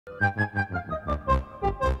Alright,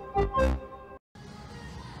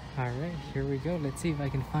 here we go. Let's see if I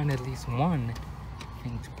can find at least one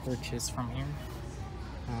thing to purchase from here.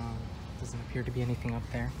 Doesn't appear to be anything up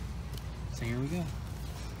there. So here we go.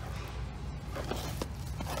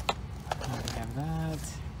 We have that.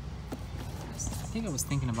 I think I was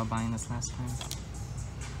thinking about buying this last time.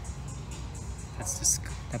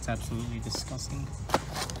 That's absolutely disgusting.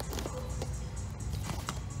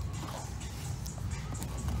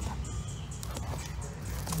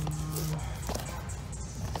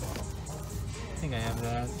 I think I have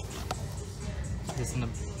that. This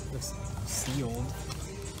looks sealed.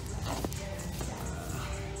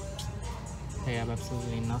 I have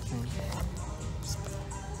absolutely nothing. Just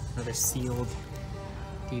another sealed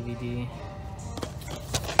DVD.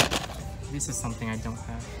 This is something I don't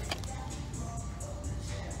have.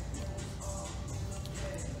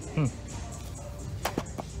 I'm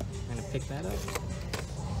gonna pick that up.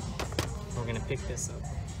 We're gonna pick this up.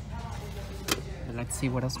 But let's see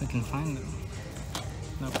what else we can find though.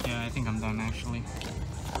 Nope, yeah, I think I'm done actually.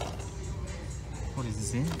 What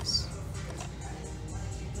is this?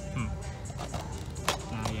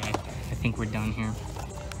 Yeah, I think we're done here.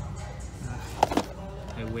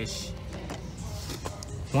 I wish.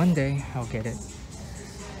 One day I'll get it.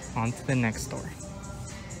 On to the next store.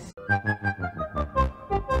 I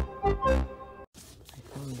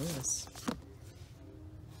found this,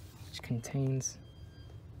 which contains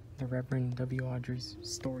the Reverend W. Awdry's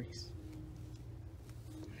stories.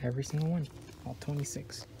 Every single one, all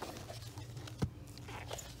 26.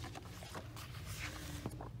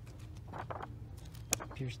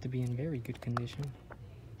 Appears to be in very good condition.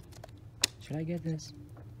 Should I get this?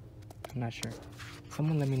 I'm not sure.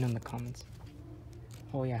 Someone let me know in the comments.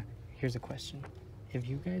 Oh yeah, here's a question. If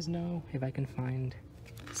you guys know if I can find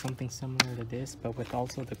something similar to this, but with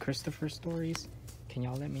also the Christopher stories, can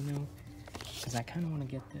y'all let me know? Because I kind of want to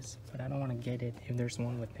get this, but I don't want to get it if there's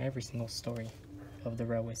one with every single story of the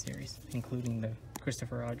Railway series, including the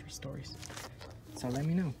Christopher Awdry stories. So let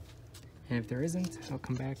me know. And if there isn't, I'll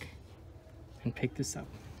come back and pick this up.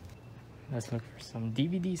 Let's look for some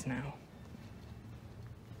DVDs now.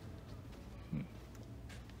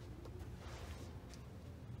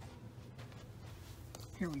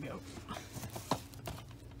 Here we go.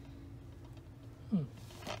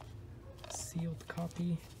 Sealed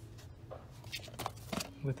copy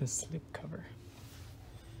with a slip cover.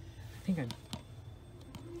 I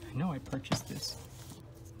know I purchased this,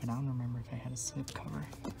 but I don't remember if I had a slip cover.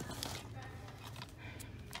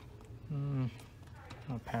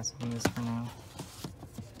 I'll pass on this for now.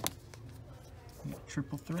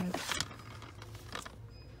 Triple thread.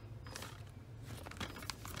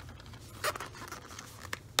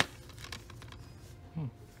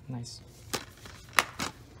 Nice.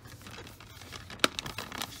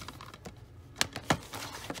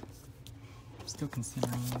 I'm still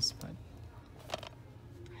considering this, but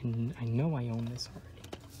I know I own this already.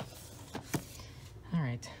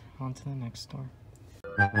 Alright, on to the next store.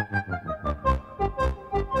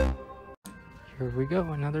 Here we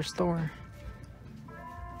go, another store.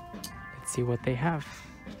 Let's see what they have.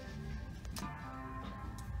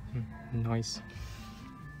 Nice.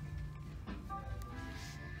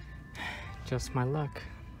 Just my luck.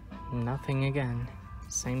 Nothing again.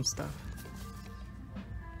 Same stuff.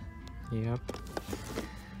 Yep.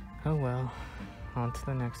 Oh well. On to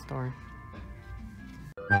the next store.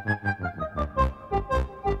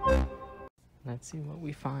 Let's see what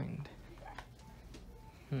we find.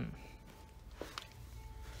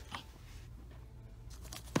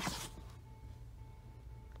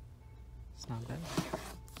 It's not bad.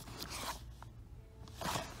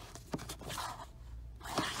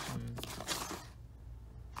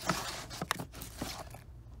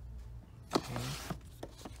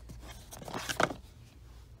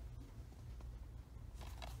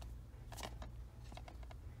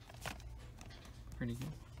 Pretty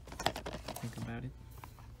good. Think about it.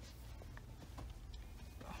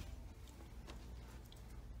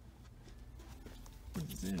 What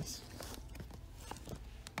is this?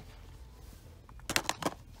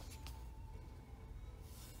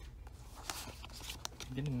 I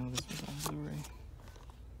didn't know this was on Blu-ray.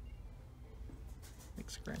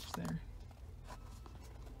 Big scratch there.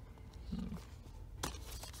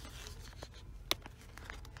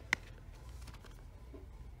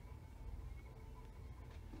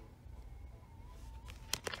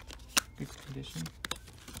 Good condition.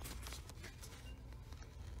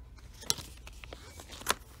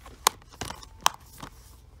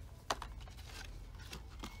 I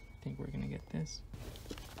think we're gonna get this.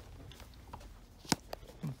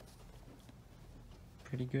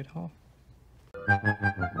 Pretty good haul. I've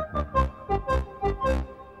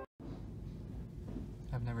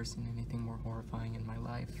never seen anything more horrifying in my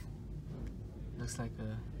life. Looks like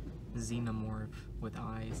a xenomorph with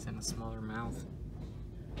eyes and a smaller mouth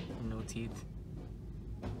and no teeth.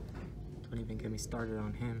 Don't even get me started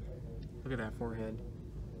on him. Look at that forehead.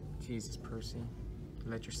 Jesus, Percy. You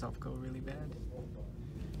let yourself go really bad.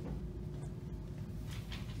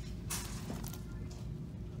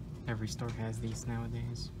 Every store has these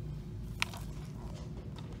nowadays.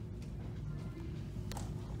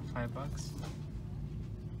 $5?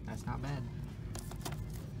 That's not bad.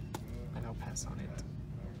 But I'll pass on it.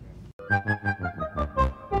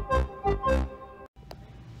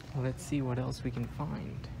 Let's see what else we can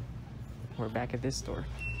find. We're back at this store.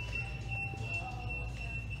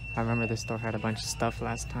 I remember this store had a bunch of stuff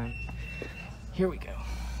last time. Here we go.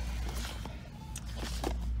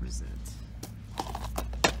 What is it?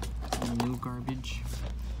 New garbage.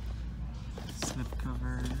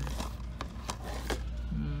 Slipcover.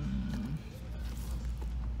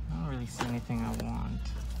 I don't really see anything I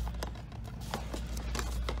want.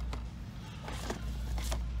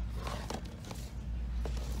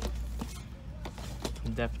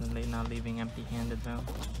 I'm definitely not leaving empty-handed though.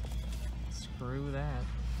 Screw that.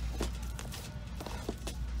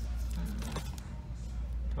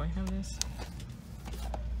 Do I have this?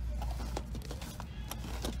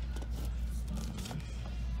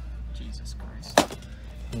 Jesus Christ.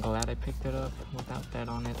 I'm glad I picked it up without that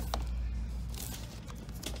on it.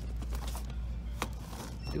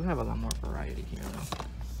 I do have a lot more variety here though.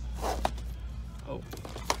 Oh,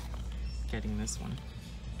 getting this one.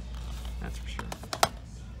 That's for sure.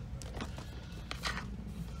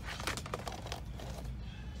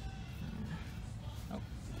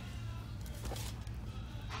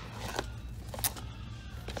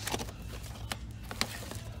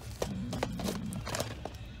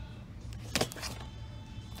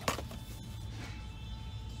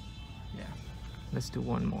 Let's do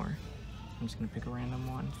one more. I'm just gonna pick a random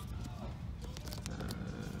one.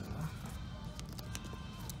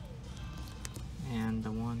 And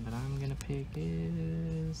the one that I'm gonna pick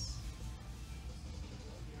is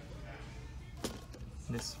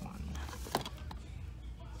this one.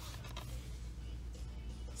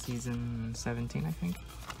 Season 17, I think.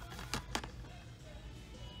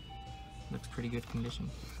 Looks pretty good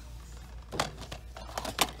condition.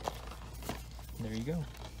 There you go.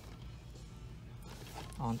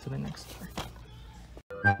 On to the next store.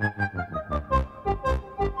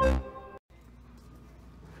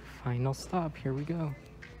 Final stop, here we go.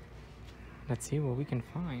 Let's see what we can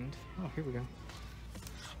find. Oh, here we go.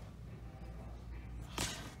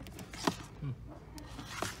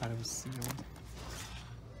 Thought it was sealed.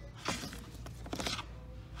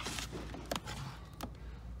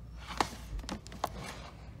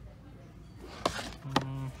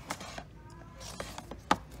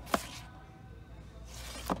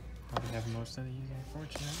 Have most of these,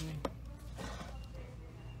 unfortunately.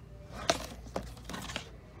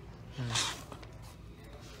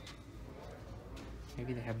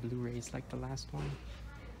 Maybe they have Blu-rays like the last one.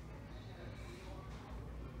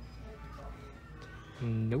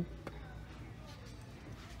 Nope.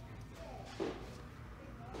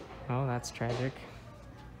 Oh, that's tragic.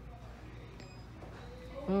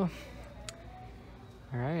 Oh.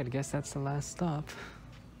 Alright, I guess that's the last stop.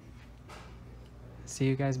 See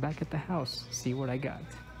you guys back at the house. See what I got.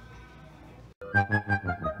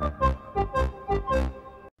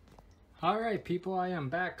 Alright people, I am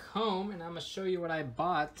back home and I'm gonna show you what I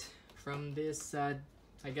bought from this, I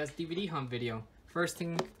guess, DVD hunt video. First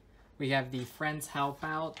thing, we have the Friends Help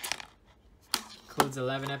Out. Includes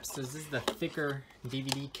 11 episodes. This is the thicker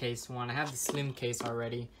DVD case one. I have the slim case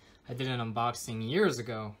already. I did an unboxing years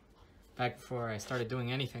ago. Back before I started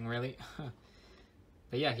doing anything, really.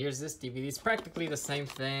 But yeah, here's this DVD. It's practically the same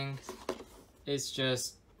thing. It's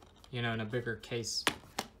just, you know, in a bigger case.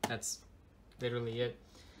 That's literally it.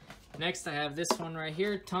 Next, I have this one right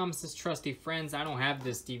here, Thomas's Trusty Friends. I don't have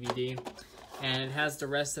this DVD. And it has the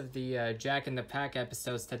rest of the Jack in the Pack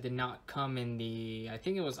episodes that did not come in the, I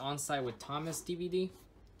think it was On Site with Thomas DVD.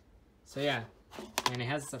 So yeah, and it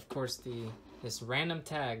has, of course, this random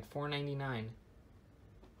tag, $4.99.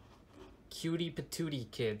 Cutie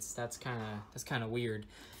Patootie Kids. That's kind of weird,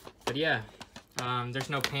 but yeah, there's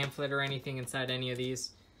no pamphlet or anything inside any of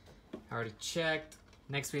these. I already checked.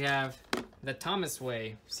 Next we have The Thomas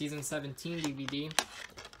Way Season 17 DVD,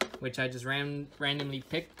 which I just randomly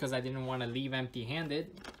picked because I didn't want to leave empty-handed.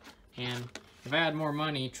 And if I had more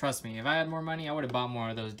money, trust me, if I had more money, I would have bought more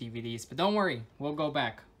of those DVDs. But don't worry, we'll go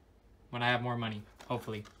back when I have more money,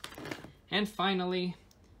 hopefully. And finally,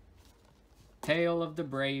 Tale of the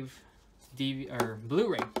Brave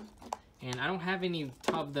Blu-ray. And I don't have any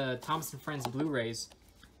of the Thompson Friends Blu-rays,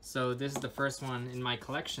 so this is the first one in my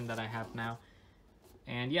collection that I have now.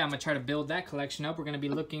 And yeah, I'm gonna try to build that collection up. We're gonna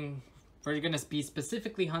be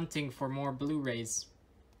specifically hunting for more Blu-rays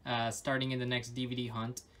starting in the next DVD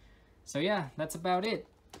hunt. So yeah, that's about it.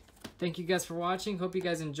 Thank you guys for watching. Hope you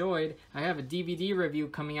guys enjoyed. I have a DVD review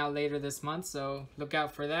coming out later this month, so look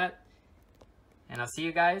out for that. And I'll see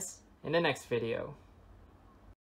you guys in the next video.